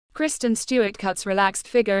Kristen Stewart cuts relaxed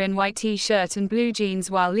figure in white t-shirt and blue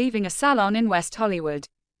jeans while leaving a salon in West Hollywood.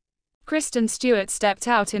 Kristen Stewart stepped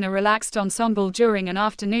out in a relaxed ensemble during an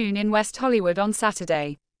afternoon in West Hollywood on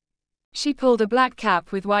Saturday. She pulled a black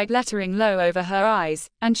cap with white lettering low over her eyes,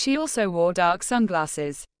 and she also wore dark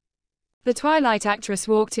sunglasses. The Twilight actress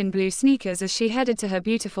walked in blue sneakers as she headed to her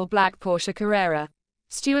beautiful black Porsche Carrera.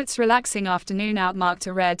 Stewart's relaxing afternoon out marked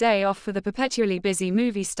a rare day off for the perpetually busy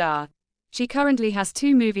movie star. She currently has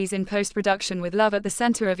 2 movies in post-production with love at the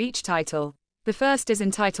center of each title. The first is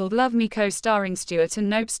entitled Love Me, co-starring Stewart and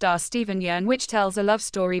Nope star Steven Yeun, which tells a love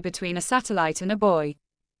story between a satellite and a boy.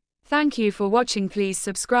 Thank you for watching. Please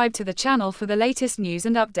subscribe to the channel for the latest news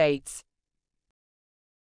and updates.